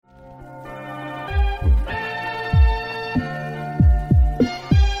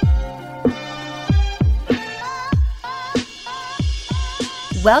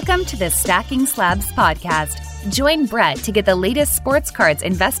Welcome to the Stacking Slabs podcast. Join Brett to get the latest sports cards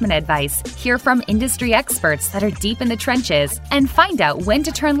investment advice, hear from industry experts that are deep in the trenches, and find out when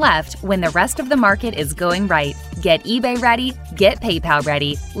to turn left when the rest of the market is going right. Get eBay ready, get PayPal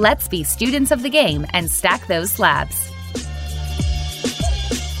ready. Let's be students of the game and stack those slabs.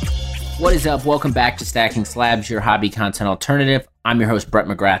 What is up? Welcome back to Stacking Slabs, your hobby content alternative. I'm your host, Brett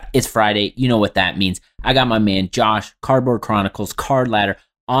McGrath. It's Friday. You know what that means. I got my man, Josh, Cardboard Chronicles, Card Ladder,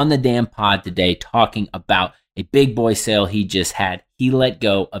 on the damn pod today talking about a big boy sale he just had. He let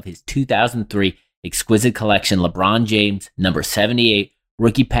go of his 2003 Exquisite Collection LeBron James number 78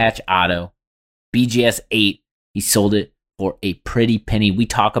 rookie patch auto, BGS 8. He sold it for a pretty penny. We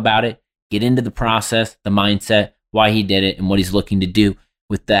talk about it, get into the process, the mindset, why he did it, and what he's looking to do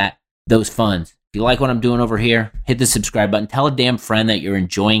with those funds. If you like what I'm doing over here, hit the subscribe button. Tell a damn friend that you're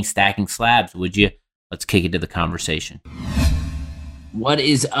enjoying Stacking Slabs, would you? Let's kick it to the conversation. What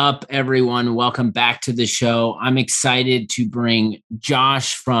is up, everyone? Welcome back to the show. I'm excited to bring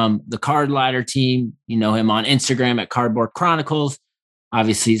Josh from the Card Ladder team. You know him on Instagram at Cardboard Chronicles.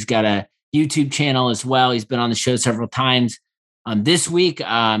 Obviously, he's got a YouTube channel as well. He's been on the show several times. This week,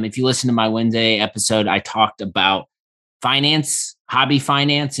 if you listen to my Wednesday episode, I talked about finance, hobby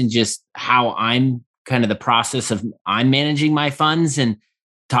finance, and just how I'm kind of the process of I'm managing my funds, and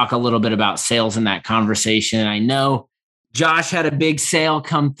talk a little bit about sales in that conversation. I know Josh had a big sale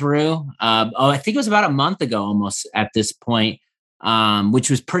come through. I think it was about a month ago almost at this point, which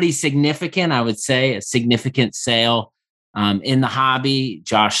was pretty significant. I would say a significant sale in the hobby.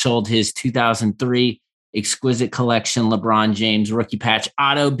 Josh sold his 2003 Exquisite Collection LeBron James rookie patch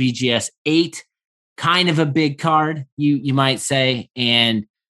auto BGS 8. Kind of a big card, you might say. And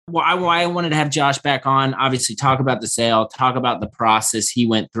why I wanted to have Josh back on, obviously talk about the sale, talk about the process he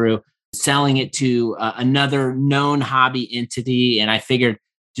went through, selling it to another known hobby entity. And I figured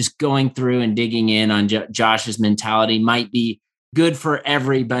just going through and digging in on Josh's mentality might be good for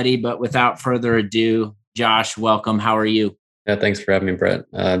everybody. But without further ado, Josh, welcome. How are you? Yeah, thanks for having me, Brett.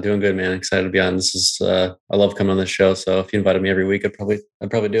 Doing good, man. Excited to be on. This is I love coming on this show. So if you invited me every week, I'd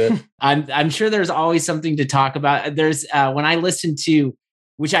probably do it. I'm sure there's always something to talk about. There's when I listen to,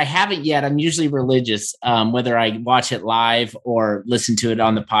 which I haven't yet, I'm usually religious, whether I watch it live or listen to it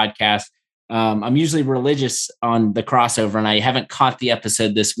on the podcast. I'm usually religious on the crossover, and I haven't caught the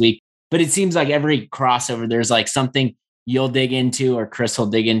episode this week, but it seems like every crossover, there's like something you'll dig into or Chris will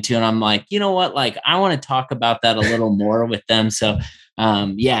dig into. And I'm like, you know what? Like, I want to talk about that a little more with them. So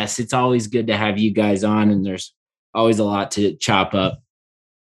yes, it's always good to have you guys on, and there's always a lot to chop up.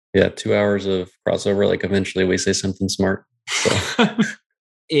 Yeah. 2 hours of crossover. Like eventually we say something smart. So.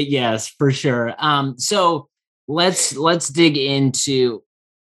 Yes, for sure. So let's dig into,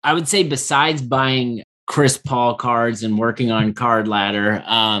 I would say, besides buying Chris Paul cards and working on Card Ladder,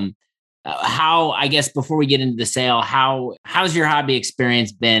 how, I guess before we get into the sale, how's your hobby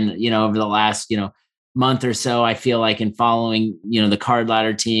experience been, over the last, month or so? I feel like in following, the Card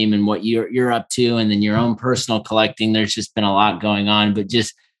Ladder team and what you're up to, and then your own personal collecting, there's just been a lot going on, but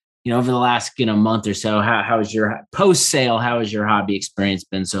just, over the last, month or so, how is your post-sale, how has your hobby experience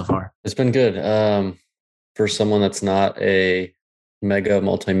been so far? It's been good. For someone that's not a mega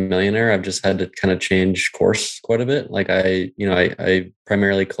multimillionaire, I've just had to kind of change course quite a bit. Like I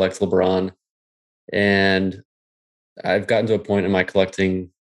primarily collect LeBron, and I've gotten to a point in my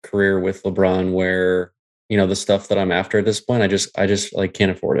collecting career with LeBron where, the stuff that I'm after at this point, I just like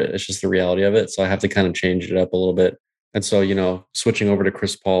can't afford it. It's just the reality of it. So I have to kind of change it up a little bit. And so, switching over to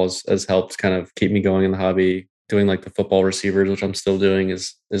Chris Paul has helped kind of keep me going in the hobby. Doing like the football receivers, which I'm still doing,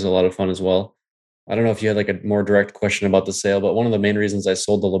 is a lot of fun as well. I don't know if you had like a more direct question about the sale, but one of the main reasons I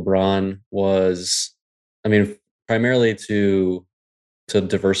sold the LeBron was, primarily to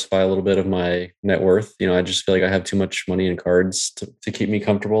diversify a little bit of my net worth. I just feel like I have too much money in cards to keep me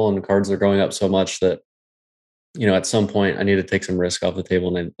comfortable, and the cards are going up so much that, at some point I need to take some risk off the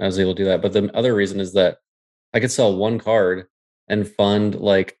table, and I was able to do that. But the other reason is that I could sell one card and fund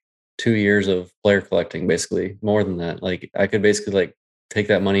like 2 years of player collecting, basically more than that. Like I could basically like take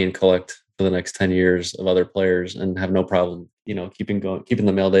that money and collect for the next 10 years of other players and have no problem, keeping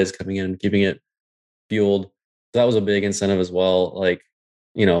the mail days coming in, keeping it fueled. So that was a big incentive as well. Like,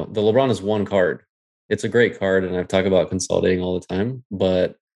 the LeBron is one card. It's a great card, and I've talked about consolidating all the time,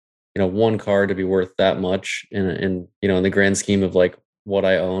 but one card to be worth that much in the grand scheme of like what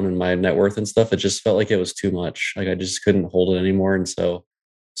I own and my net worth and stuff, it just felt like it was too much. Like I just couldn't hold it anymore. And so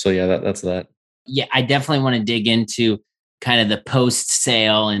yeah, that's that. Yeah, I definitely want to dig into kind of the post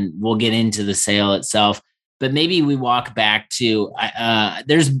sale, and we'll get into the sale itself. But maybe we walk back to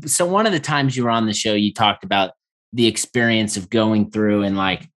one of the times you were on the show, you talked about the experience of going through and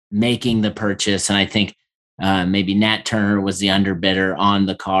like making the purchase. And I think maybe Nat Turner was the underbidder on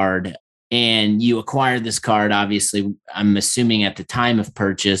the card. And you acquired this card. Obviously, I'm assuming at the time of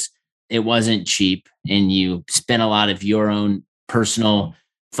purchase, it wasn't cheap, and you spent a lot of your own personal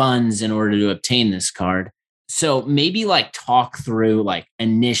funds in order to obtain this card. So maybe like talk through like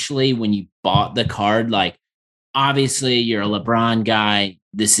initially when you bought the card, like obviously you're a LeBron guy.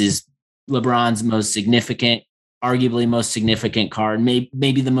 This is LeBron's most significant, arguably most significant card,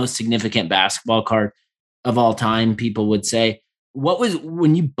 maybe the most significant basketball card of all time, people would say. What was,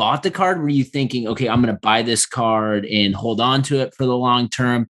 when you bought the card, were you thinking, okay, I'm going to buy this card and hold on to it for the long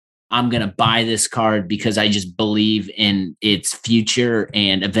term? I'm going to buy this card because I just believe in its future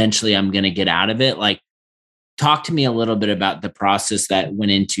and eventually I'm going to get out of it. Like, talk to me a little bit about the process that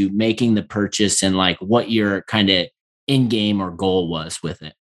went into making the purchase and like what your kind of in game or goal was with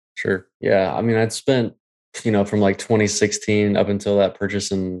it. Sure. Yeah. I mean, I'd spent, from like 2016 up until that purchase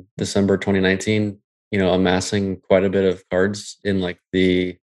in December 2019, amassing quite a bit of cards in like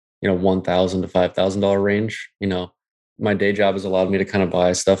the, $1,000 to $5,000 range. My day job has allowed me to kind of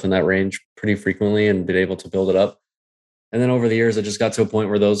buy stuff in that range pretty frequently and been able to build it up. And then over the years, it just got to a point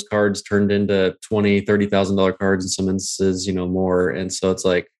where those cards turned into $20,000, $30,000 cards in some instances, more. And so it's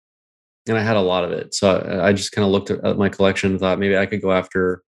like, and I had a lot of it. So I just kind of looked at my collection and thought maybe I could go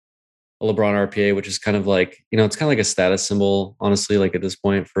after a LeBron RPA, which is kind of like, it's kind of like a status symbol, honestly, like at this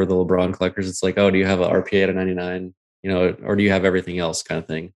point for the LeBron collectors. It's like, oh, do you have an RPA at a 99, or do you have everything else kind of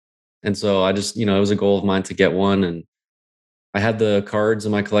thing? And so I just, it was a goal of mine to get one. And I had the cards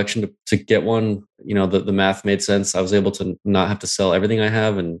in my collection to get one. The math made sense. I was able to not have to sell everything I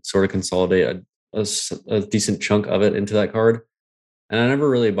have and sort of consolidate a decent chunk of it into that card. And I never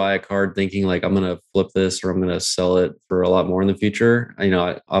really buy a card thinking like I'm going to flip this or I'm going to sell it for a lot more in the future.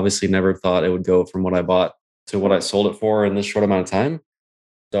 I obviously never thought it would go from what I bought to what I sold it for in this short amount of time.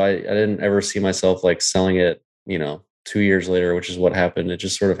 So I didn't ever see myself like selling it, 2 years later, which is what happened. It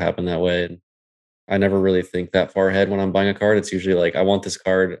just sort of happened that way. And I never really think that far ahead when I'm buying a card. It's usually like, I want this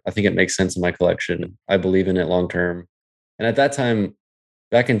card. I think it makes sense in my collection. I believe in it long term. And at that time,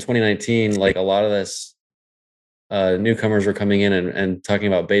 back in 2019, like a lot of this newcomers were coming in and talking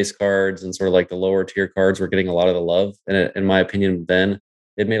about base cards, and sort of like the lower tier cards were getting a lot of the love. And in my opinion, then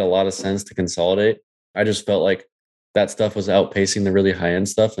it made a lot of sense to consolidate. I just felt like that stuff was outpacing the really high end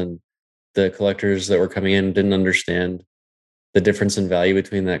stuff. And the collectors that were coming in didn't understand the difference in value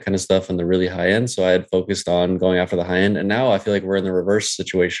between that kind of stuff and the really high end. So I had focused on going after the high end. And now I feel like we're in the reverse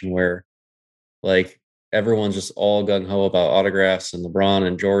situation where like everyone's just all gung ho about autographs and LeBron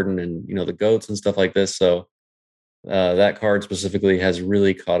and Jordan and, the GOATs and stuff like this. So that card specifically has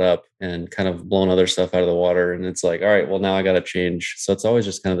really caught up and kind of blown other stuff out of the water. And it's like, all right, well, now I got to change. So it's always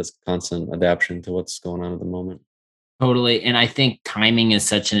just kind of this constant adaptation to what's going on at the moment. Totally. And I think timing is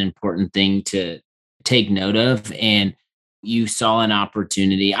such an important thing to take note of. And you saw an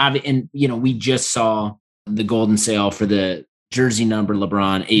opportunity. And, we just saw the golden sale for the jersey number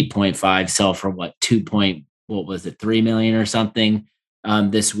LeBron 8.5 sell for what, 3 million or something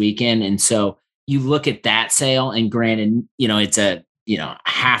this weekend. And so you look at that sale, and granted, it's a,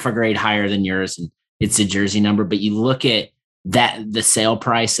 half a grade higher than yours and it's a jersey number, but you look at the sale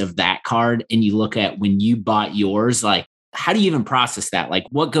price of that card and you look at when you bought yours, like, how do you even process that? Like,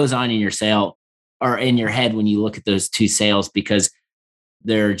 what goes on in your sale or in your head when you look at those two sales, because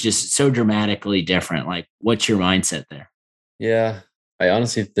they're just so dramatically different? Like, what's your mindset there? Yeah, I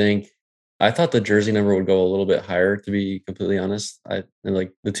honestly think I thought the jersey number would go a little bit higher, to be completely honest. And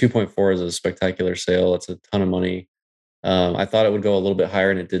like the 2.4 is a spectacular sale. It's a ton of money. I thought it would go a little bit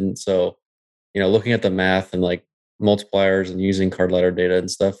higher and it didn't. So, looking at the math and like multipliers and using card ladder data and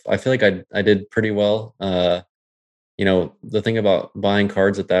stuff, I feel like I did pretty well. The thing about buying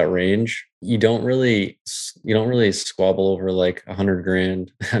cards at that range, you don't really squabble over like $100,000.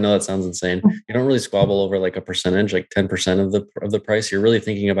 I know that sounds insane. You don't really squabble over like a percentage, like 10% of the price. You're really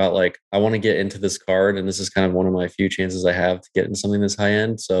thinking about like, I want to get into this card, and this is kind of one of my few chances I have to get in something this high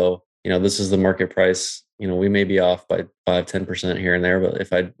end. So, this is the market price. We may be off by 5-10% here and there,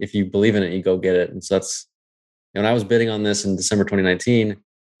 but if you believe in it, you go get it. And so that's, when I was bidding on this in December 2019,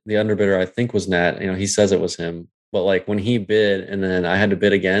 the underbidder I think was Nat. He says it was him. But like when he bid and then I had to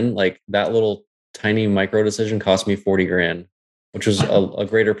bid again, like that little tiny micro decision cost me $40,000, which was a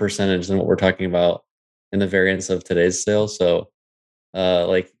greater percentage than what we're talking about in the variance of today's sale. So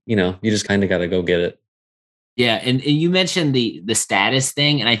you just kind of got to go get it. Yeah. And you mentioned the status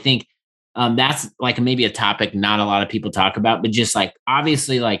thing. And I think that's like maybe a topic not a lot of people talk about, but just like,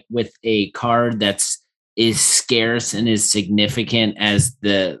 obviously, like with a card is scarce and is significant as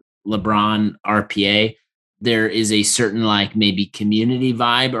the LeBron RPA, there is a certain like maybe community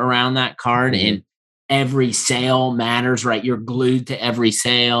vibe around that card. Mm-hmm. And every sale matters, right? You're glued to every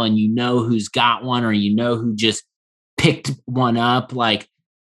sale and you know who's got one or you know who just picked one up. Like,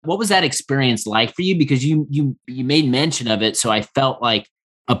 what was that experience like for you? Because you made mention of it. So I felt like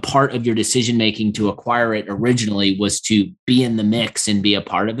a part of your decision making to acquire it originally was to be in the mix and be a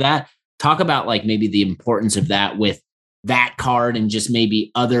part of that. Talk about like maybe the importance of that with that card and just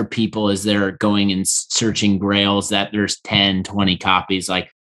maybe other people as they're going and searching grails that there's 10, 20 copies,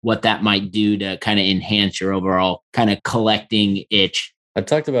 like what that might do to kind of enhance your overall kind of collecting itch. I've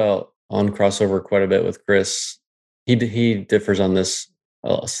talked about on crossover quite a bit with Chris. He differs on this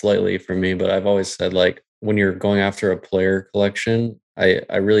slightly from me, but I've always said like when you're going after a player collection,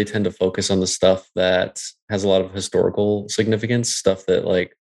 I really tend to focus on the stuff that has a lot of historical significance, stuff that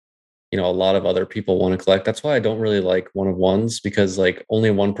like, you know, a lot of other people want to collect. That's why I don't really like one of ones, because like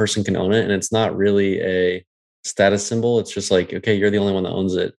only one person can own it. And it's not really a status symbol. It's just like, okay, you're the only one that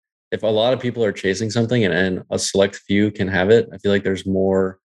owns it. If a lot of people are chasing something and a select few can have it, I feel like there's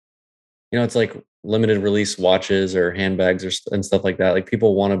more, you know, it's like limited release watches or handbags and stuff like that. Like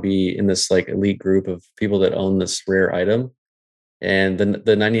people want to be in this like elite group of people that own this rare item. And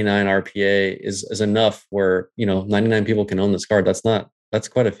the 99 RPA is enough where, you know, 99 people can own this card. That's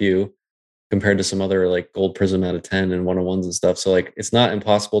quite a few compared to some other like gold prism out of 10 and 101s and stuff. So like, it's not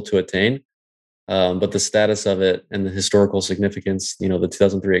impossible to attain. But the status of it and the historical significance, you know, the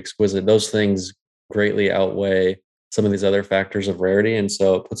 2003 exquisite, those things greatly outweigh some of these other factors of rarity. And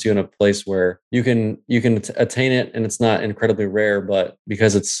so it puts you in a place where you can attain it and it's not incredibly rare, but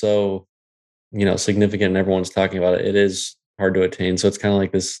because it's so, you know, significant and everyone's talking about it, it is hard to attain. So it's kind of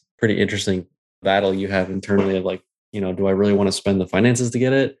like this pretty interesting battle you have internally of like, you know, do I really want to spend the finances to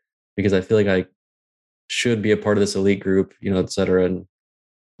get it? Because I feel like I should be a part of this elite group, you know, et cetera. And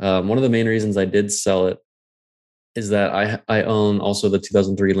one of the main reasons I did sell it is that I own also the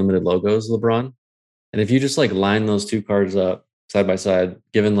 2003 limited logos LeBron. And if you just like line those two cards up side by side,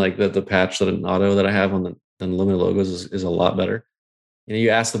 given like the patch that an auto that I have on the limited logos is a lot better. You know, you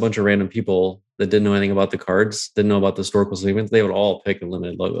asked a bunch of random people that didn't know anything about the cards, didn't know about the historical significance, they would all pick the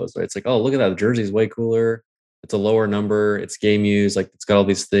limited logos, right? It's like, oh, look at that. The jersey's way cooler. It's a lower number. It's game used. Like it's got all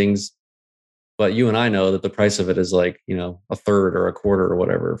these things. But you and I know that the price of it is like, you know, a third or a quarter or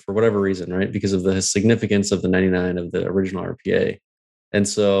whatever, for whatever reason, right? Because of the significance of the 99 of the original RPA. And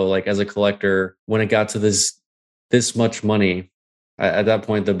so like as a collector, when it got to this much money, at that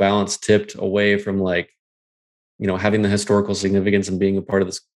point, the balance tipped away from like, you know, having the historical significance and being a part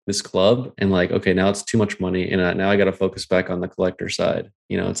of this club. And like, okay, now it's too much money. And now I got to focus back on the collector side.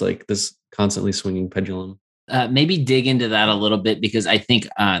 You know, it's like this constantly swinging pendulum. Maybe dig into that a little bit, because I think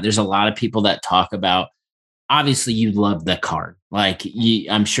there's a lot of people that talk about, obviously you love the card. Like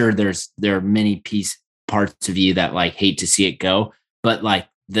I'm sure there are many parts of you that like hate to see it go, but like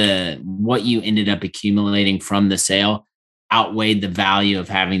what you ended up accumulating from the sale outweighed the value of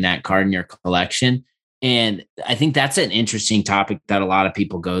having that card in your collection. And I think that's an interesting topic that a lot of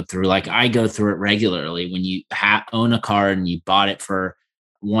people go through. Like I go through it regularly when you own a card and you bought it for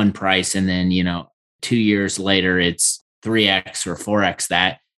one price and then, you know, 2 years later, it's 3x or 4x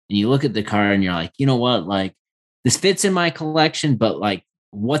that. And you look at the card and you're like, you know what, like this fits in my collection, but like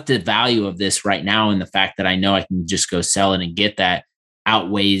what the value of this right now and the fact that I know I can just go sell it and get that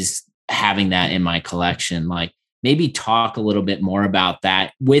outweighs having that in my collection. Like maybe talk a little bit more about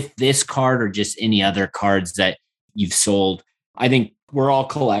that with this card or just any other cards that you've sold. I think we're all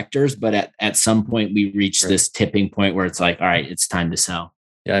collectors, but at some point we reach this tipping point where it's like, all right, it's time to sell.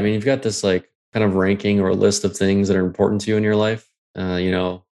 Yeah. I mean, you've got this like kind of ranking or a list of things that are important to you in your life. You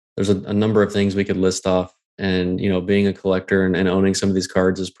know, there's a number of things we could list off, and, you know, being a collector and owning some of these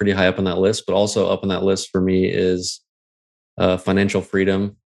cards is pretty high up on that list, but also up on that list for me is financial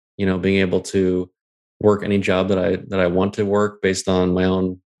freedom, you know, being able to work any job that I want to work based on my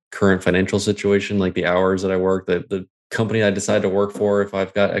own current financial situation, like the hours that I work, the company I decide to work for, if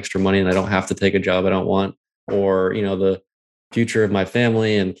I've got extra money and I don't have to take a job I don't want, or, you know, the future of my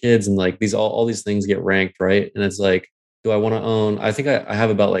family and kids, and like all these things get ranked, right? And it's like, do I want to own? I think I have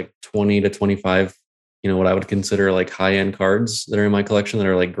about like 20 to 25, you know, what I would consider like high-end cards that are in my collection that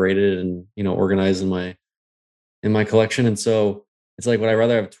are like graded and, you know, organized in my collection. And so it's like, would I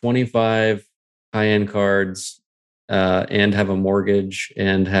rather have 25 high-end cards and have a mortgage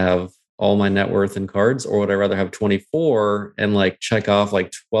and have all my net worth in cards, or would I rather have 24 and like check off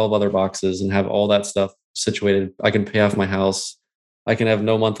like 12 other boxes and have all that stuff situated? I can pay off my house. I can have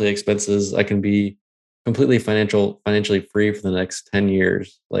no monthly expenses. I can be completely financially free for the next 10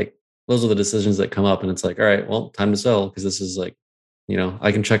 years. Like those are the decisions that come up, and it's like, all right, well, time to sell, because this is like, you know,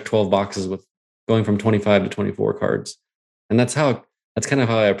 I can check 12 boxes with going from 25 to 24 cards. And that's kind of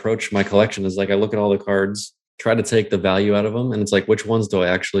how I approach my collection is like, I look at all the cards, try to take the value out of them. And it's like, which ones do I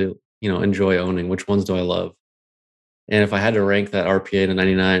actually, enjoy owning? Which ones do I love? And if I had to rank that RPA to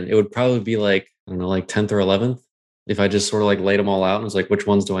 99, it would probably be like, I don't know, like 10th or 11th. If I just sort of like laid them all out and was like, which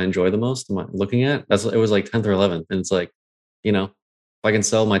ones do I enjoy the most? Am I looking at? It was like 10th or 11th. And it's like, if I can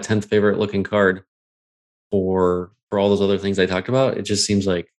sell my 10th favorite looking card for all those other things I talked about, it just seems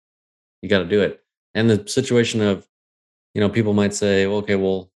like you got to do it. And the situation of, people might say, well, okay,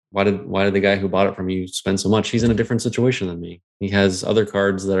 well, why did the guy who bought it from you spend so much? He's in a different situation than me. He has other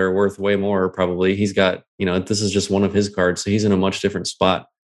cards that are worth way more. Probably he's got, this is just one of his cards. So he's in a much different spot.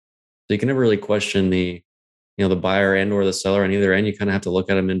 So you can never really question the buyer and or the seller on either end. You kind of have to look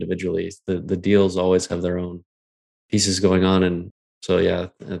at them individually. The deals always have their own pieces going on. And so, yeah,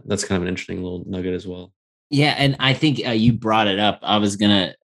 that's kind of an interesting little nugget as well. Yeah. And I think you brought it up. I was going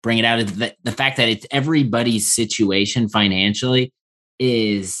to bring it out of the fact that it's everybody's situation financially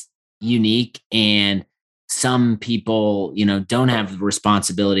is unique. And some people, don't have the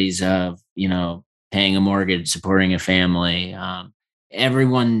responsibilities of, paying a mortgage, supporting a family.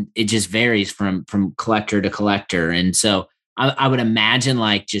 Everyone, it just varies from collector to collector. And so I would imagine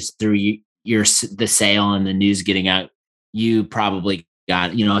like just through the sale and the news getting out, you probably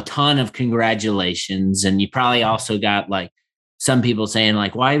got, a ton of congratulations. And you probably also got like some people saying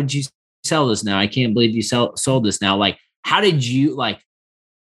like, why would you sell this now? I can't believe you sold this now. Like, how did you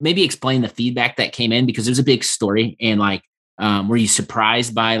maybe explain the feedback that came in? Because it was a big story. And like, were you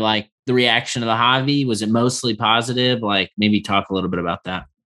surprised by like the reaction of the hobby? Was it mostly positive? Like maybe talk a little bit about that.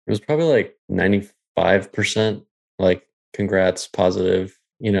 It was probably like 95% like congrats, positive,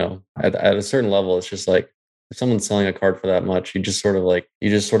 at a certain level. It's just like, if someone's selling a card for that much, you just sort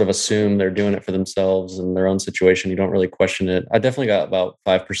of assume they're doing it for themselves and their own situation. You don't really question it. I definitely got about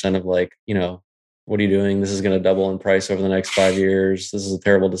 5% of like, what are you doing? This is going to double in price over the next 5 years. This is a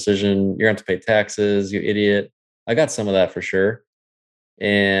terrible decision. You're going to have to pay taxes, you idiot. I got some of that for sure.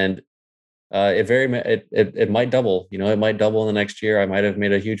 And it might double, it might double in the next year. I might have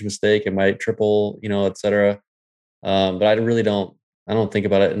made a huge mistake. It might triple, et cetera. But I don't think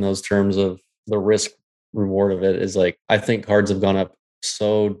about it in those terms of the risk reward of it. Is like, I think cards have gone up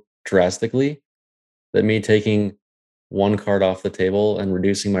so drastically that me taking one card off the table and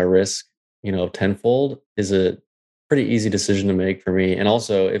reducing my risk, tenfold is a pretty easy decision to make for me. And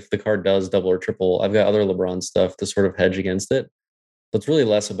also, if the card does double or triple, I've got other LeBron stuff to sort of hedge against it. So it's really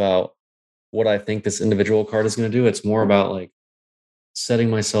less about what I think this individual card is going to do. It's more about like setting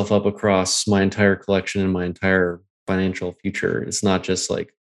myself up across my entire collection and my entire financial future. It's not just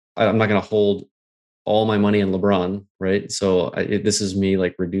like, I'm not going to hold all my money in LeBron, right? So this is me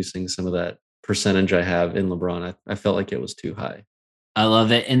like reducing some of that percentage I have in LeBron. I felt like it was too high. I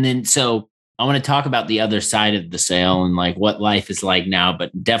love it. And then, so I want to talk about the other side of the sale and like what life is like now,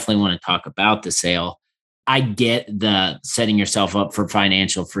 but definitely want to talk about the sale. I get the setting yourself up for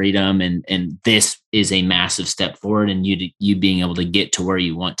financial freedom, and this is a massive step forward, and you being able to get to where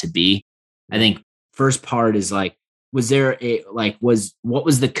you want to be. I think first part is like, what was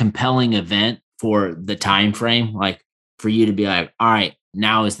the compelling event for the time frame? Like for you to be like, all right,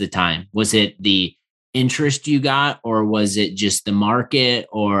 now is the time. Was it the interest you got, or was it just the market,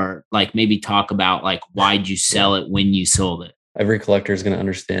 or like maybe talk about like, why'd you sell it when you sold it? Every collector is going to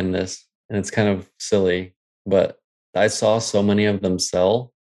understand this, and it's kind of silly, but I saw so many of them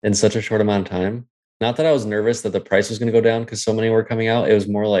sell in such a short amount of time. Not that I was nervous that the price was going to go down because so many were coming out. It was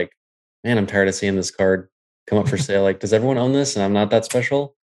more like, man, I'm tired of seeing this card come up for sale. Like, does everyone own this? And I'm not that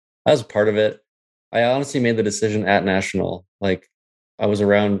special. That was part of it. I honestly made the decision at National. Like, I was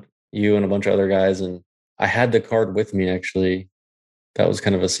around you and a bunch of other guys, and I had the card with me, actually. That was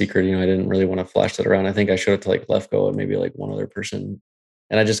kind of a secret. I didn't really want to flash that around. I think I showed it to like Lefko and maybe like one other person.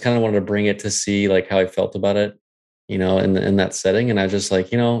 And I just kind of wanted to bring it to see like how I felt about it, in that setting. And I was just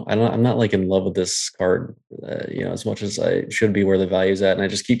like, I'm not like in love with this card, as much as I should be where the value's at. And I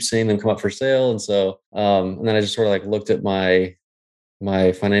just keep seeing them come up for sale. And so, and then I just sort of like looked at my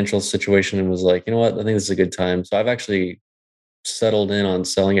financial situation and was like, you know what, I think this is a good time. So I've actually settled in on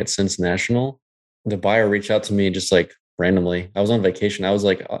selling it since National. The buyer reached out to me just like randomly. I was on vacation. I was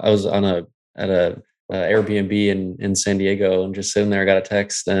on at a Airbnb in San Diego and just sitting there. I got a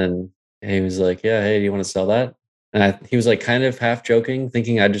text and he was like, yeah, hey, do you want to sell that? And he was like kind of half joking,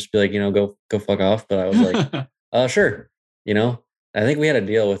 thinking I'd just be like, go fuck off. But I was like, sure. I think we had a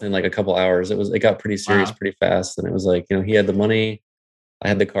deal within like a couple hours. It got pretty serious pretty fast. And it was like, he had the money, I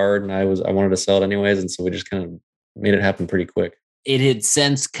had the card, and I wanted to sell it anyways. And so we just kind of made it happen pretty quick. It had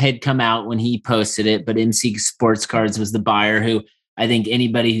since come out when he posted it, but MC Sports Cards was the buyer who I think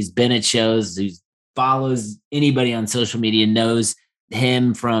anybody who's been at shows, who follows anybody on social media knows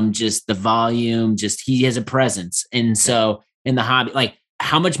him from just the volume, just he has a presence. And so in the hobby, like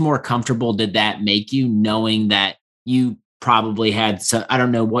how much more comfortable did that make you knowing that you probably had some, I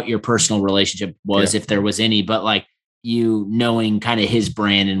don't know what your personal relationship was, if there was any, but like you knowing kind of his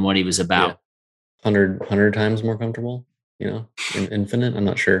brand and what he was about? 100 times more comfortable, in Infinite. I'm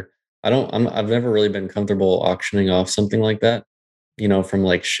not sure. I've never really been comfortable auctioning off something like that, from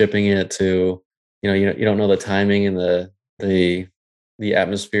like shipping it to, you don't know the timing and the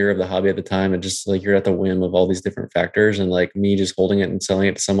atmosphere of the hobby at the time. And just like, you're at the whim of all these different factors, and like me just holding it and selling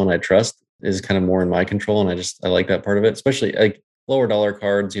it to someone I trust is kind of more in my control. And I like that part of it, especially like lower dollar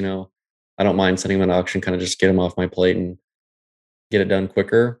cards, I don't mind sending them an auction, kind of just get them off my plate and get it done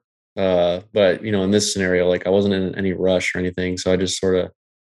quicker. But in this scenario, like I wasn't in any rush or anything. So I just sort of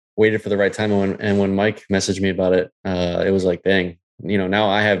waited for the right time. And when Mike messaged me about it, it was like, dang, now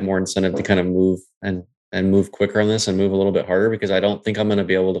I have more incentive to kind of move and move quicker on this and move a little bit harder, because I don't think I'm going to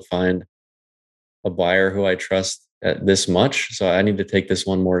be able to find a buyer who I trust at this much. So I need to take this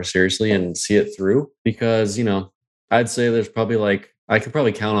one more seriously and see it through, because, I'd say there's probably like, I could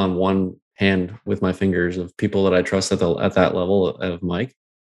probably count on one hand with my fingers of people that I trust at that level of Mike.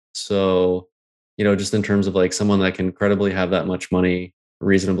 So, just in terms of like someone that can credibly have that much money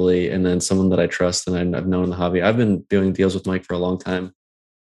reasonably, and then someone that I trust and I've known in the hobby. I've been doing deals with Mike for a long time.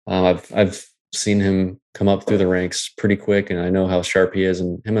 I've seen him come up through the ranks pretty quick, and I know how sharp he is.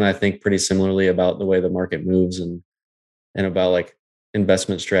 And him and I think pretty similarly about the way the market moves and about like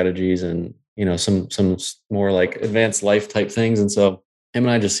investment strategies and some more like advanced life type things. And so him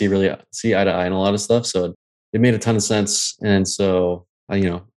and I just see eye to eye on a lot of stuff. So it made a ton of sense. And so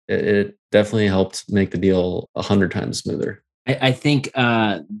it definitely helped make the deal 100 times smoother. I think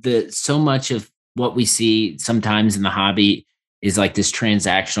so much of what we see sometimes in the hobby is like this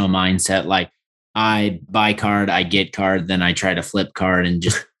transactional mindset. Like I buy card, I get card, then I try to flip card, and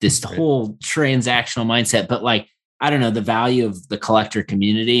just this whole transactional mindset. But like, I don't know, the value of the collector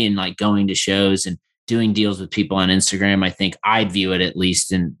community and like going to shows and doing deals with people on Instagram, I think I view it, at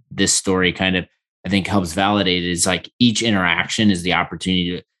least in this story, kind of, I think helps validate it, is like each interaction is the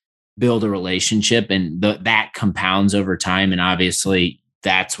opportunity to build a relationship, and that compounds over time. And obviously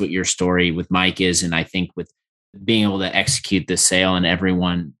that's what your story with Mike is. And I think with being able to execute the sale and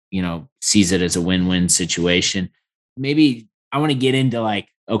everyone, sees it as a win-win situation. Maybe I want to get into like,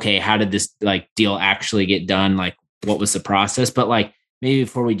 okay, how did this like deal actually get done? Like what was the process? But like, maybe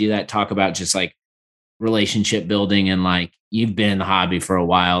before we do that, talk about just like relationship building. And like, you've been in the hobby for a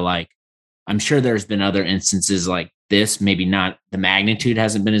while. Like I'm sure there's been other instances like this, maybe not, the magnitude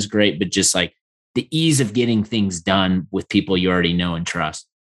hasn't been as great, but just like the ease of getting things done with people you already know and trust.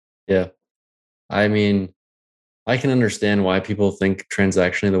 Yeah. I mean, I can understand why people think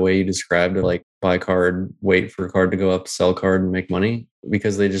transactionally the way you described it, like buy card, wait for a card to go up, sell card and make money,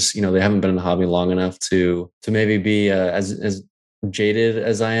 because they just, they haven't been in the hobby long enough to maybe be as jaded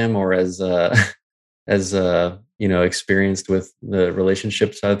as I am, or as experienced with the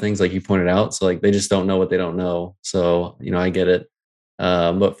relationship side of things, like you pointed out. So like, they just don't know what they don't know. So, I get it.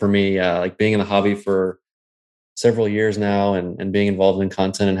 But for me, like being in the hobby for several years now and being involved in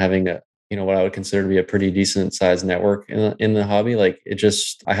content and having what I would consider to be a pretty decent sized network in the hobby, like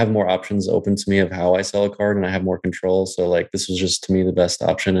I have more options open to me of how I sell a card, and I have more control. So like, this was just to me the best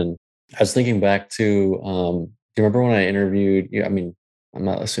option. And I was thinking back to, do you remember when I interviewed you? I mean, I'm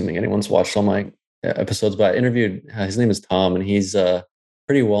not assuming anyone's watched all my episodes, but I interviewed, his name is Tom, and he's a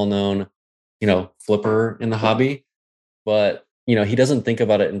pretty well-known, flipper in the hobby, but he doesn't think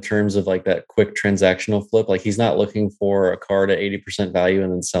about it in terms of like that quick transactional flip. Like he's not looking for a card at 80% value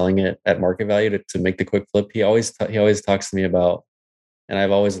and then selling it at market value to make the quick flip. He always talks to me about, and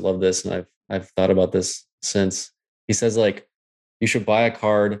I've always loved this, and I've thought about this since. He says like, you should buy a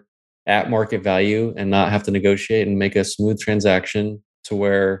card at market value and not have to negotiate, and make a smooth transaction to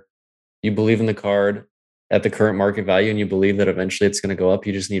where you believe in the card at the current market value, and you believe that eventually it's going to go up.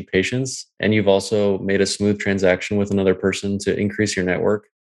 You just need patience. And you've also made a smooth transaction with another person to increase your network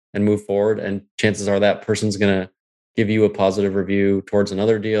and move forward. And chances are that person's going to give you a positive review towards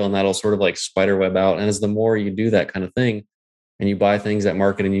another deal, and that'll sort of like spider web out. And as the more you do that kind of thing, and you buy things at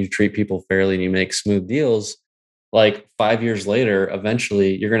market and you treat people fairly and you make smooth deals, like 5 years later,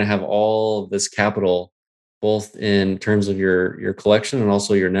 eventually you're going to have all this capital, both in terms of your collection and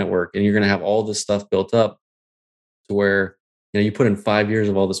also your network. And you're going to have all this stuff built up to where, you put in 5 years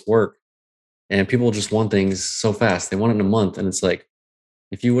of all this work, and people just want things so fast. They want it in a month. And it's like,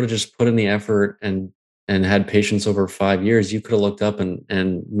 if you would have just put in the effort and and had patience over 5 years, you could have looked up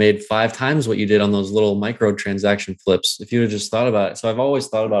and made 5 times what you did on those little micro transaction flips if you had just thought about it. So I've always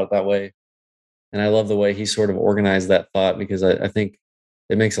thought about it that way. And I love the way he sort of organized that thought, because I think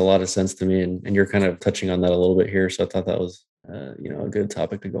it makes a lot of sense to me. And you're kind of touching on that a little bit here. So I thought that was, a good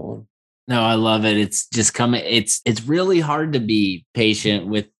topic to go on. No, I love it. It's just coming. It's really hard to be patient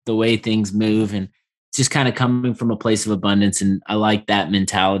with the way things move, and it's just kind of coming from a place of abundance. And I like that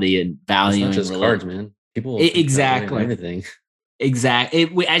mentality and valuing. It's not just cards, man. People exactly everything.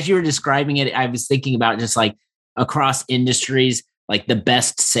 Exactly. As you were describing it, I was thinking about just like across industries, like the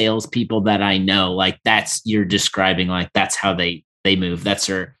best salespeople that I know, like you're describing, like that's how they move. That's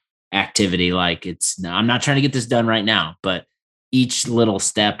their activity. Like I'm not trying to get this done right now, but each little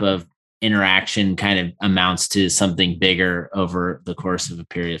step of interaction kind of amounts to something bigger over the course of a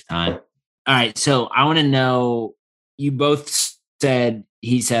period of time. All right. So I want to know, you both said,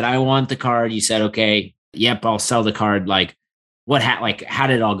 he said, I want the card. You said, okay, yep, I'll sell the card. Like how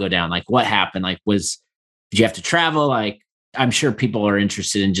did it all go down? Like what happened? Like did you have to travel? Like, I'm sure people are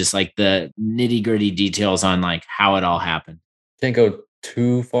interested in just like the nitty gritty details on like how it all happened. Can't go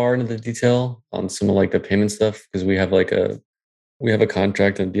too far into the detail on some of like the payment stuff, because we have a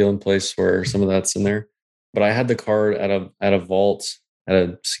contract and deal in place where some of that's in there. But I had the card at a vault at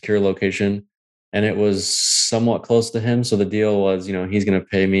a secure location, and it was somewhat close to him. So the deal was, he's going to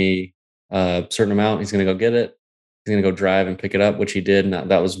pay me a certain amount. He's going to go get it. He's going to go drive and pick it up, which he did. And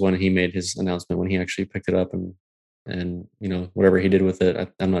that was when he made his announcement, when he actually picked it up and whatever he did with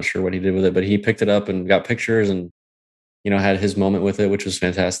it. I'm not sure what he did with it, but he picked it up and got pictures and, had his moment with it, which was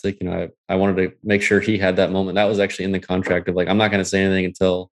fantastic. I wanted to make sure he had that moment. That was actually in the contract of like, I'm not going to say anything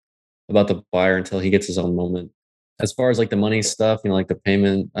about the buyer until he gets his own moment. As far as like the money stuff, like the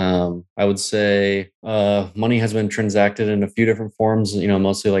payment, I would say money has been transacted in a few different forms,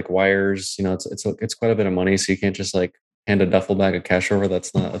 mostly like wires. It's quite a bit of money. So you can't just like hand a duffel bag of cash over.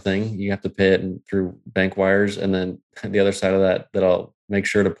 That's not a thing. You have to pay it through bank wires. And then the other side of that I'll make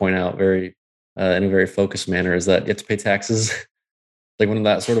sure to point out in a very focused manner is that you have to pay taxes. Like when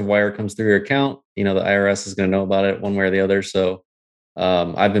that sort of wire comes through your account, the IRS is going to know about it one way or the other. So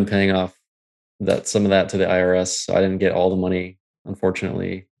I've been paying off some of that to the IRS. So I didn't get all the money.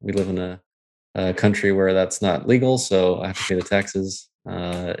 Unfortunately, we live in a country where that's not legal. So I have to pay the taxes.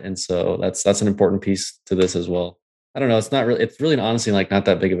 And so that's an important piece to this as well. I don't know. It's really honestly like not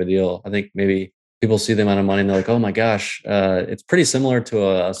that big of a deal. I think maybe people see the amount of money and they're like, oh my gosh, it's pretty similar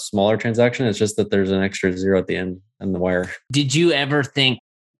to a smaller transaction. It's just that there's an extra zero at the end and the wire. Did you ever think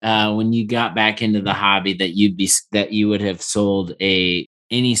when you got back into the hobby that you would have sold any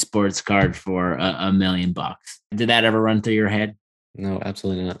sports card for $1 million? Did that ever run through your head? No,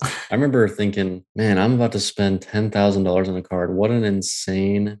 absolutely not. I remember thinking, man, I'm about to spend $10,000 on a card. What an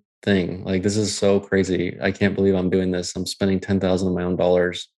insane thing. Like, this is so crazy. I can't believe I'm doing this. I'm spending $10,000 of my own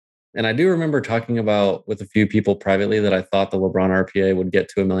dollars. And I do remember talking about with a few people privately that I thought the LeBron RPA would get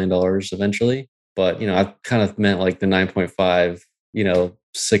to $1 million eventually. But, I kind of meant like the 9.5,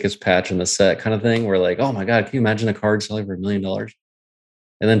 sickest patch in the set kind of thing, where like, oh my God, can you imagine a card selling for $1 million?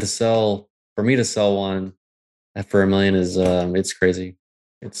 And then for me to sell one for $1 million is, it's crazy.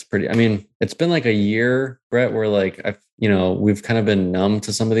 It's pretty, it's been like a year, Brett, where like, we've kind of been numb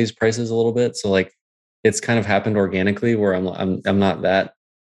to some of these prices a little bit. So like, it's kind of happened organically where I'm not that,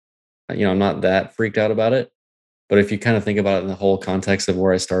 I'm not that freaked out about it. But if you kind of think about it in the whole context of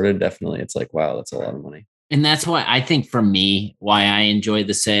where I started, definitely it's like, wow, that's a lot of money. And that's why I think for me, why I enjoy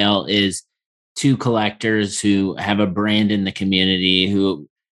the sale is two collectors who have a brand in the community, who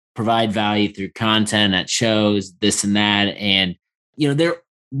provide value through content at shows, this and that. And, they're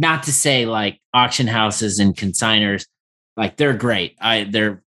not to say like auction houses and consigners, like they're great.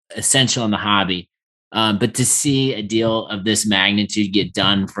 They're essential in the hobby. But to see a deal of this magnitude get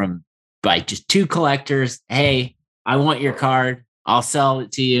done from like just two collectors, hey, I want your card, I'll sell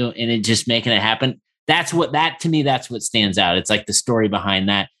it to you, and it just making it happen. That's what stands out. It's like the story behind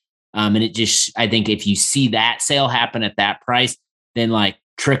that. And it just, I think if you see that sale happen at that price, then like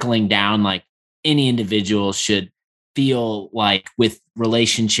trickling down, like any individual should feel like with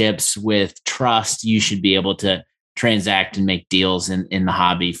relationships, with trust, you should be able to transact and make deals in the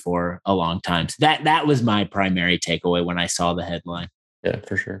hobby for a long time. So that was my primary takeaway when I saw the headline. Yeah,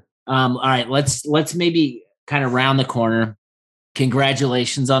 for sure. All right, let's maybe kind of round the corner.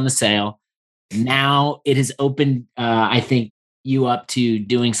 Congratulations on the sale. Now it has opened, I think, you up to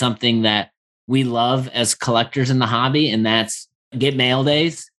doing something that we love as collectors in the hobby, and that's get mail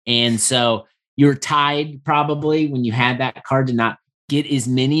days. And so you're tied probably when you had that card to not get as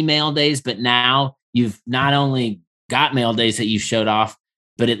many mail days, but now you've not only got mail days that you showed off,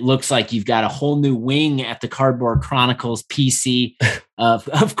 but it looks like you've got a whole new wing at the Cardboard Chronicles PC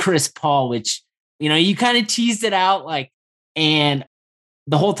of Chris Paul, which, you kind of teased it out like, and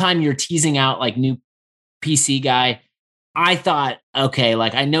the whole time you're teasing out like new PC guy, I thought, okay,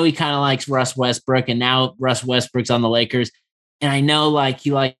 like I know he kind of likes Russ Westbrook, and now Russ Westbrook's on the Lakers. And I know like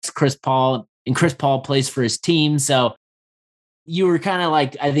he likes Chris Paul, and Chris Paul plays for his team. So you were kind of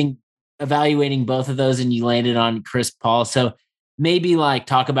like, I think, evaluating both of those, and you landed on Chris Paul. So maybe like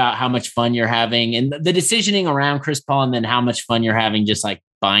talk about how much fun you're having and the decisioning around Chris Paul, and then how much fun you're having just like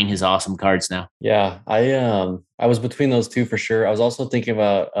buying his awesome cards now. Yeah, I was between those two for sure. I was also thinking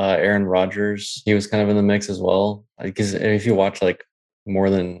about Aaron Rodgers. He was kind of in the mix as well. Because if you watch like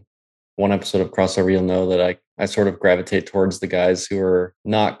more than one episode of Crossover, you'll know that I sort of gravitate towards the guys who are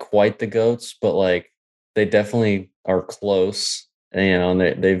not quite the GOATs, but like they definitely are close. And,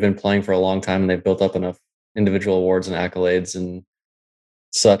 and they've been playing for a long time, and they've built up enough individual awards and accolades and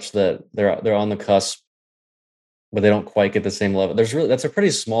such that they're on the cusp, but they don't quite get the same level. That's a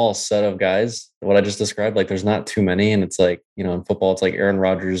pretty small set of guys. What I just described, like there's not too many. And it's like, in football, it's like Aaron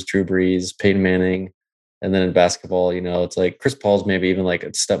Rodgers, Drew Brees, Peyton Manning. And then in basketball, it's like Chris Paul's maybe even like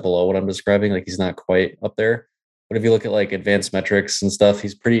a step below what I'm describing. Like he's not quite up there. But if you look at like advanced metrics and stuff,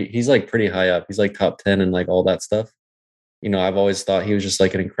 he's like pretty high up. He's like top 10 and like all that stuff. I've always thought he was just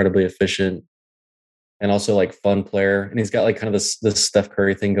like an incredibly efficient and also like fun player. And he's got like kind of this Steph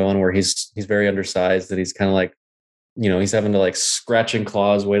Curry thing going where he's very undersized, that he's kind of like, he's having to like scratch and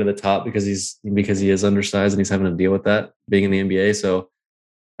claw his way to the top because he is undersized, and he's having to deal with that being in the NBA. So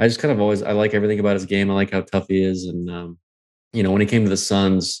I just kind of I like everything about his game. I like how tough he is. And, when he came to the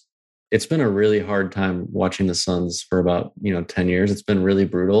Suns, it's been a really hard time watching the Suns for about, 10 years. It's been really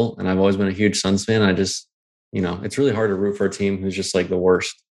brutal. And I've always been a huge Suns fan. I just, it's really hard to root for a team who's just like the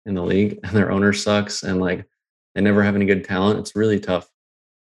worst in the league, and their owner sucks, and like they never have any good talent. It's really tough.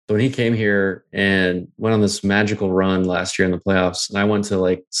 So when he came here and went on this magical run last year in the playoffs, and I went to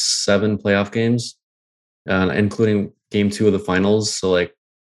like 7 playoff games, including game 2 of the finals. So like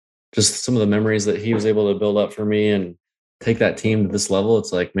just some of the memories that he was able to build up for me and take that team to this level.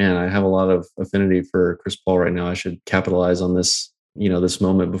 It's like, man, I have a lot of affinity for Chris Paul right now. I should capitalize on this, this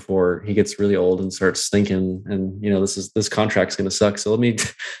moment before he gets really old and starts thinking, and, this contract's going to suck. So let me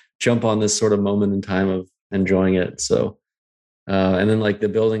jump on this sort of moment in time of enjoying it. So, and then like the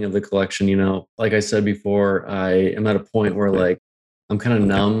building of the collection, like I said before, I am at a point where like I'm kind of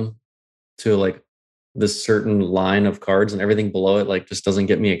numb to like this certain line of cards, and everything below it like just doesn't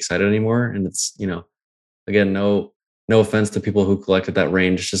get me excited anymore. And it's, again, no offense to people who collect at that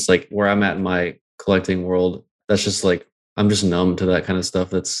range. It's just like where I'm at in my collecting world. That's just like, I'm just numb to that kind of stuff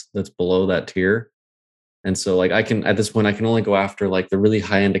that's below that tier. And so like at this point, I can only go after like the really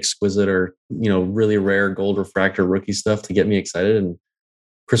high end exquisite or, really rare gold refractor rookie stuff to get me excited. And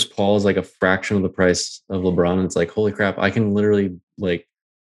Chris Paul is like a fraction of the price of LeBron. And it's like, holy crap, I can literally like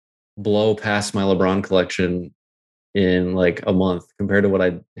blow past my LeBron collection in like a month compared to what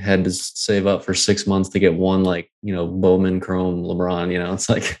I had to save up for 6 months to get one, like, Bowman Chrome LeBron. It's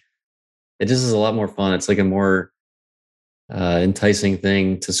like, it just is a lot more fun. It's like a more enticing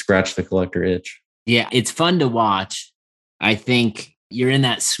thing to scratch the collector itch. Yeah, it's fun to watch. I think you're in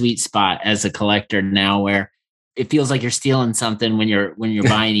that sweet spot as a collector now where it feels like you're stealing something when you're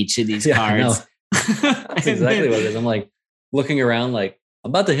buying each of these cards. That's exactly what it is. I'm like looking around like, I'm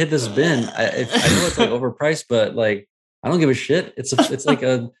about to hit this bin. I know it's like overpriced, but like I don't give a shit. It's like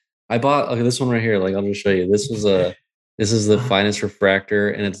I bought this one right here. Like I'll just show you. This is the finest refractor,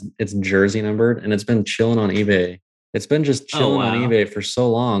 and it's jersey numbered, and it's been chilling on eBay. It's been just chilling on eBay for so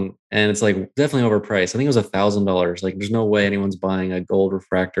long, and it's like definitely overpriced. I think it was $1,000. Like there's no way anyone's buying a gold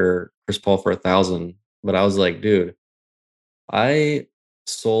refractor Chris Paul for $1,000. But I was like, dude, I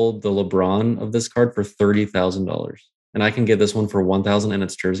sold the LeBron of this card for $30,000. And I can get this one for $1,000 and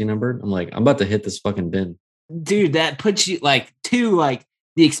it's jersey numbered. I'm like, I'm about to hit this fucking bin. Dude, that puts you like the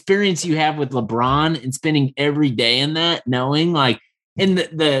experience you have with LeBron and spending every day in that, knowing like, and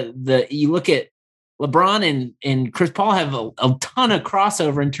the you look at LeBron and Chris Paul have a ton of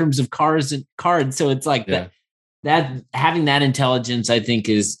crossover in terms of cards. So it's like that having that intelligence, I think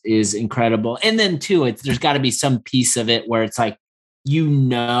is incredible. And then too, there's got to be some piece of it where it's like,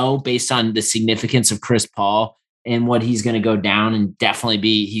 based on the significance of Chris Paul and what he's going to go down and definitely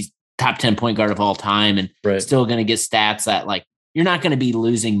he's top 10 point guard of all time and still going to get stats that like, you're not going to be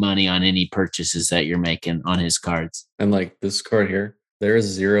losing money on any purchases that you're making on his cards. And like this card here, there is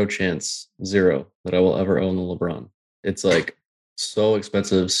zero chance that I will ever own the LeBron. It's like so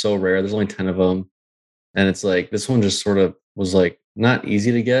expensive, so rare. There's only 10 of them. And it's like, this one just sort of was like not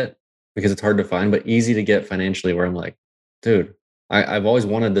easy to get because it's hard to find, but easy to get financially where I'm like, dude, I've always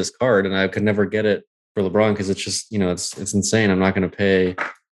wanted this card and I could never get it for LeBron because it's just, it's insane. I'm not going to pay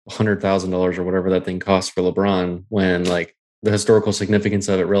 $100,000 or whatever that thing costs for LeBron when like the historical significance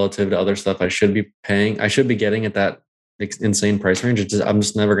of it relative to other stuff I should be paying, I should be getting at that insane price range. I'm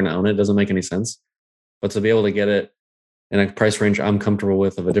just never going to own it. It doesn't make any sense. But to be able to get it in a price range I'm comfortable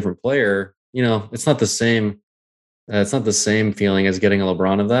with of a different player, it's not the same. It's not the same feeling as getting a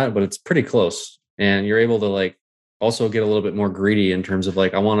LeBron of that, but it's pretty close. And you're able to like also get a little bit more greedy in terms of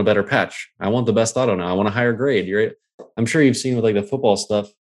like, I want a better patch. I want the best auto now. I want a higher grade. I'm sure you've seen with like the football stuff.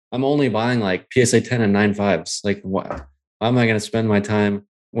 I'm only buying like PSA 10 and 9.5s. Like, why am I going to spend my time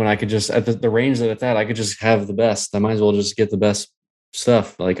when I could just at the range that it's at, I could just have the best. I might as well just get the best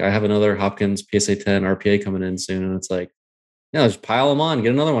stuff. Like I have another Hopkins PSA 10 RPA coming in soon. And it's like, yeah, just pile them on,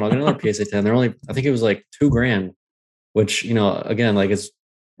 get another one. I'll get another PSA 10. They're only, I think it was like $2,000, which, again, like it's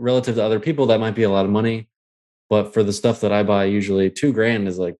relative to other people, that might be a lot of money. But for the stuff that I buy, usually $2,000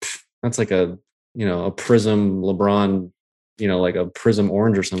 is like, that's like a Prism LeBron, like a Prism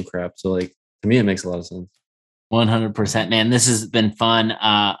orange or some crap. So like, to me, it makes a lot of sense. 100%, man. This has been fun.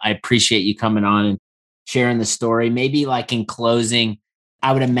 I appreciate you coming on and sharing the story. Maybe like in closing,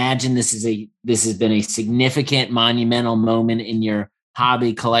 I would imagine this has been a significant, monumental moment in your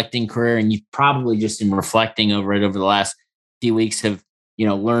hobby collecting career. And you've probably just in reflecting over it over the last few weeks have,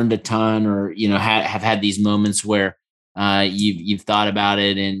 learned a ton or, have had these moments where you've thought about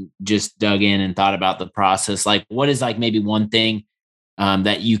it and just dug in and thought about the process. Like what is like maybe one thing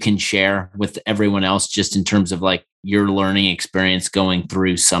that you can share with everyone else just in terms of like your learning experience going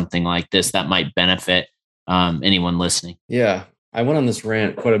through something like this that might benefit anyone listening? Yeah. I went on this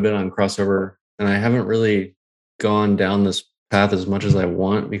rant quite a bit on Crossover and I haven't really gone down this path as much as I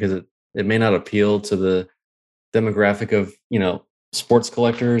want because it may not appeal to the demographic of, sports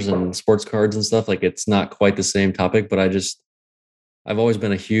collectors and sports cards and stuff. Like it's not quite the same topic, but I've always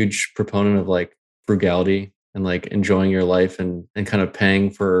been a huge proponent of like frugality and like enjoying your life and kind of paying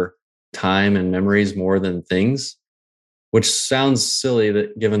for time and memories more than things, which sounds silly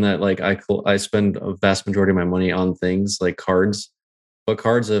that given that like I spend a vast majority of my money on things like cards, but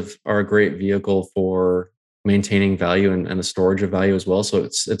cards are a great vehicle for maintaining value and a storage of value as well. So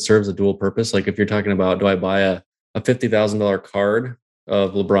it serves a dual purpose. Like if you're talking about, do I buy a $50,000 card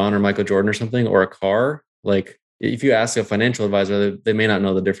of LeBron or Michael Jordan or something, or a car? Like if you ask a financial advisor, they may not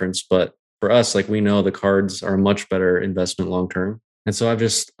know the difference, but for us, like we know the cards are a much better investment long-term. And so I've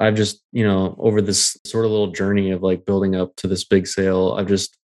just, over this sort of little journey of like building up to this big sale,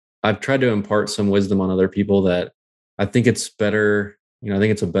 I've tried to impart some wisdom on other people that I think it's better. I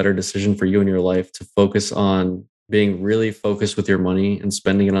think it's a better decision for you in your life to focus on being really focused with your money and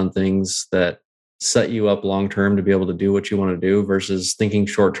spending it on things that set you up long-term to be able to do what you want to do versus thinking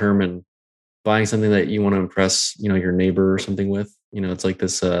short-term and buying something that you want to impress, your neighbor or something with. It's like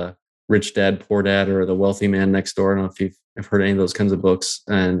this Rich Dad, Poor Dad, or The Wealthy Man Next Door. I don't know if you've heard any of those kinds of books.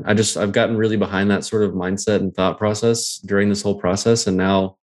 And I've gotten really behind that sort of mindset and thought process during this whole process. And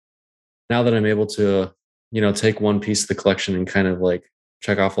now that I'm able to, take one piece of the collection and kind of like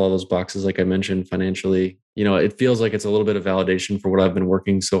check off all those boxes, like I mentioned financially, it feels like it's a little bit of validation for what I've been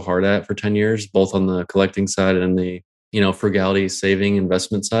working so hard at for 10 years, both on the collecting side and the, frugality, saving,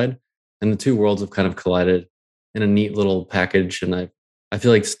 investment side. And the two worlds have kind of collided in a neat little package. And I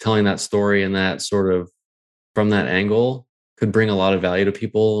feel like telling that story and that sort of from that angle could bring a lot of value to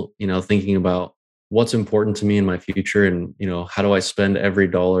people, thinking about what's important to me in my future and, how do I spend every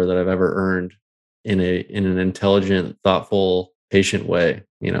dollar that I've ever earned in an intelligent, thoughtful, patient way.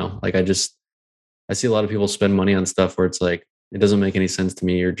 Like I see a lot of people spend money on stuff where it's like, it doesn't make any sense to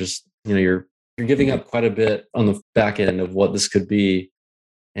me. You're just, you're giving up quite a bit on the back end of what this could be.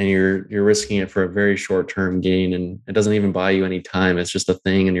 And you're risking it for a very short-term gain. And it doesn't even buy you any time. It's just a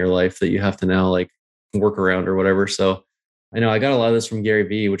thing in your life that you have to now like work around or whatever. So I know I got a lot of this from Gary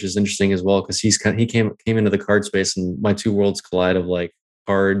Vee, which is interesting as well, because he came into the card space and my two worlds collide of like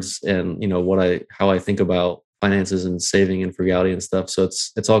cards and, how I think about finances and saving and frugality and stuff. So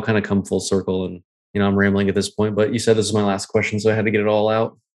it's all kind of come full circle and, I'm rambling at this point, but you said this is my last question, so I had to get it all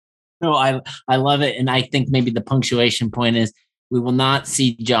out. No, I love it. And I think maybe the punctuation point is we will not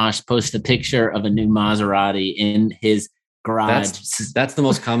see Josh post a picture of a new Maserati in his garage. That's the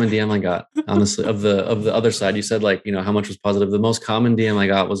most common DM I got, honestly, of the other side. You said like, how much was positive. The most common DM I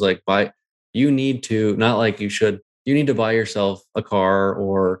got was like, you need to buy yourself a car,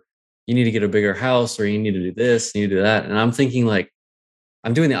 or you need to get a bigger house, or you need to do this, you need to do that. And I'm thinking like,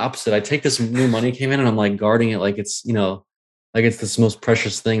 I'm doing the opposite. I take this new money came in and I'm like guarding it like it's, like it's this most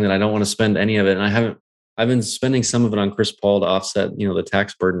precious thing that I don't want to spend any of it. And I've been spending some of it on Chris Paul to offset, the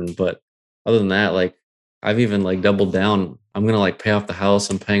tax burden. But other than that, like I've even like doubled down I'm going to like pay off the house.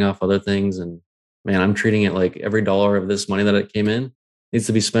 I'm paying off other things. And man, I'm treating it like every dollar of this money that it came in needs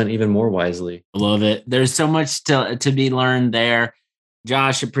to be spent even more wisely. Love it. There's so much to be learned there.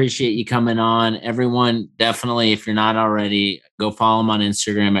 Josh, appreciate you coming on. Everyone, definitely, if you're not already, go follow him on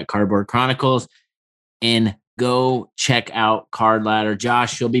Instagram at Cardboard Chronicles and go check out Card Ladder.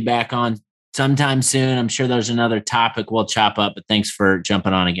 Josh, you'll be back on sometime soon. I'm sure there's another topic we'll chop up, but thanks for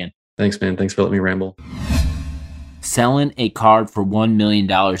jumping on again. Thanks, man. Thanks for letting me ramble. Selling a card for $1 million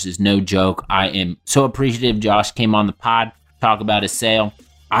is no joke. I am so appreciative Josh came on the pod, talk about his sale.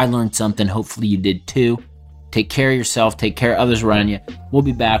 I learned something. Hopefully you did too. Take care of yourself. Take care of others around you. We'll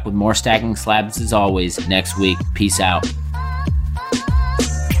be back with more Stacking Slabs as always next week. Peace out.